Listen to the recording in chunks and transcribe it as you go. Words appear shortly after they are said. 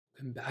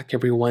Welcome back,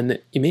 everyone.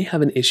 You may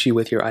have an issue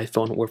with your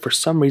iPhone where for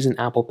some reason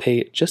Apple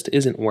Pay just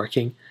isn't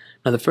working.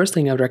 Now, the first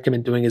thing I would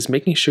recommend doing is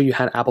making sure you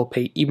had Apple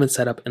Pay even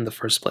set up in the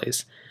first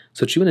place.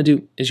 So what you want to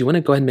do is you want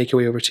to go ahead and make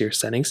your way over to your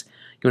settings.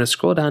 You want to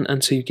scroll down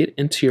until you get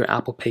into your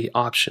Apple Pay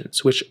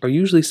options, which are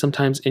usually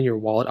sometimes in your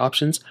wallet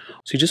options.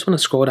 So you just want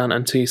to scroll down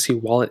until you see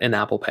wallet and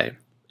Apple Pay.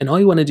 And all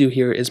you want to do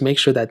here is make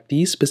sure that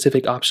these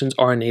specific options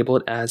are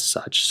enabled as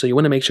such. So you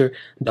want to make sure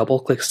double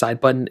click side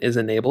button is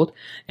enabled,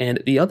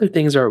 and the other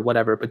things are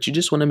whatever, but you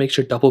just want to make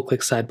sure double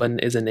click side button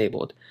is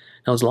enabled.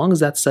 Now, as long as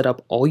that's set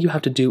up, all you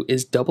have to do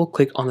is double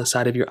click on the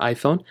side of your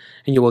iPhone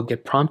and you will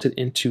get prompted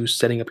into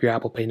setting up your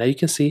Apple Pay. Now you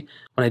can see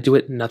when I do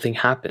it, nothing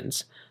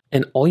happens.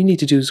 And all you need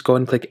to do is go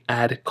ahead and click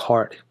add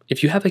card.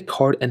 If you have a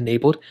card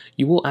enabled,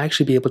 you will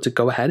actually be able to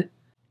go ahead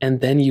and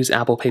then use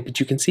Apple Pay. But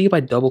you can see if I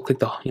double click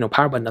the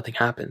power button, nothing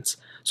happens.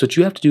 So what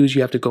you have to do is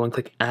you have to go and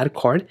click add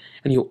card,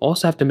 and you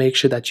also have to make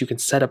sure that you can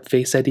set up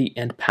Face ID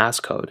and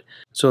passcode.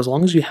 So as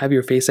long as you have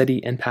your Face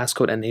ID and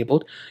passcode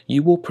enabled,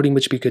 you will pretty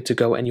much be good to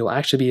go, and you'll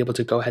actually be able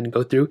to go ahead and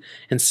go through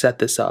and set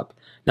this up.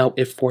 Now,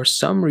 if for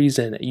some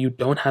reason you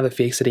don't have a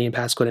Face ID and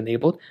passcode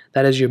enabled,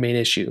 that is your main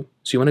issue.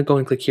 So you want to go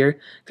and click here,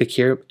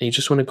 and you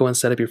just want to go and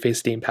set up your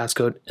Face ID and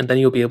passcode, and then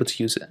you'll be able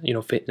to use it,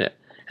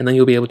 and then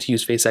you'll be able to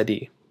use Face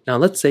ID. Now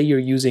let's say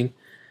you're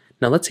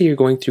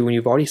going through and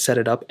you've already set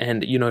it up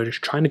and you're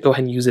trying to go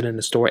ahead and use it in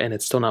the store and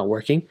it's still not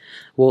working.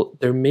 Well,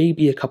 there may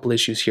be a couple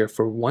issues here.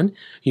 For one,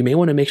 you may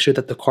want to make sure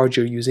that the card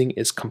you're using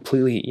is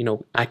completely,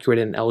 accurate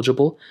and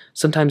eligible.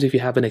 Sometimes if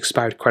you have an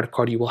expired credit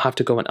card, you will have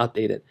to go and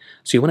update it.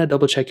 So you want to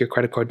double check your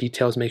credit card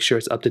details, make sure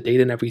it's up to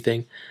date and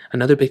everything.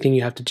 Another big thing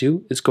you have to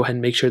do is go ahead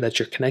and make sure that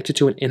you're connected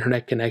to an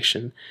internet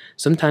connection.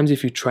 Sometimes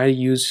if you try to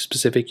use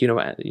specific,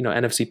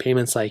 NFC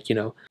payments like,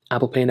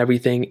 Apple Pay and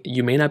everything,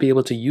 you may not be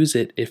able to use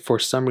it if for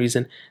some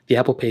reason the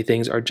Apple Pay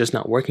things are just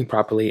not working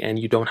properly and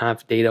you don't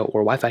have data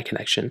or Wi-Fi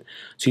connection.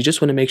 So you just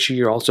want to make sure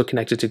you're also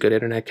connected to good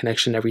internet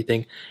connection and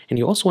everything. And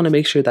you also want to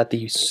make sure that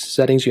the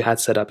settings you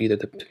had set up, either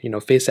the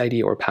Face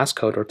ID or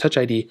passcode or Touch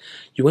ID,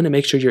 you want to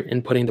make sure you're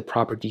inputting the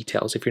proper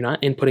details. If you're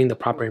not inputting the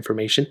proper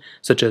information,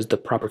 such as the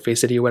proper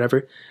Face ID or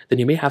whatever, then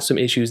you may have some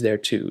issues there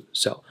too.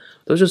 So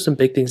those are some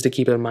big things to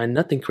keep in mind.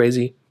 Nothing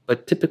crazy.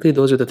 But typically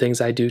those are the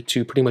things I do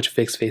to pretty much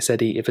fix Face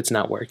ID if it's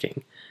not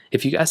working.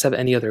 If you guys have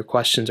any other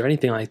questions or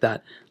anything like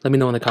that, let me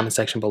know in the comment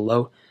section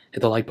below. Hit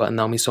the like button,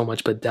 that would mean so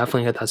much, but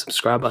definitely hit that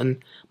subscribe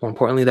button. More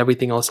importantly than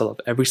everything else, I love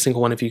every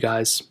single one of you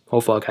guys.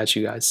 Hopefully I'll catch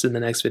you guys in the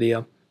next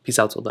video. Peace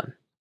out till then.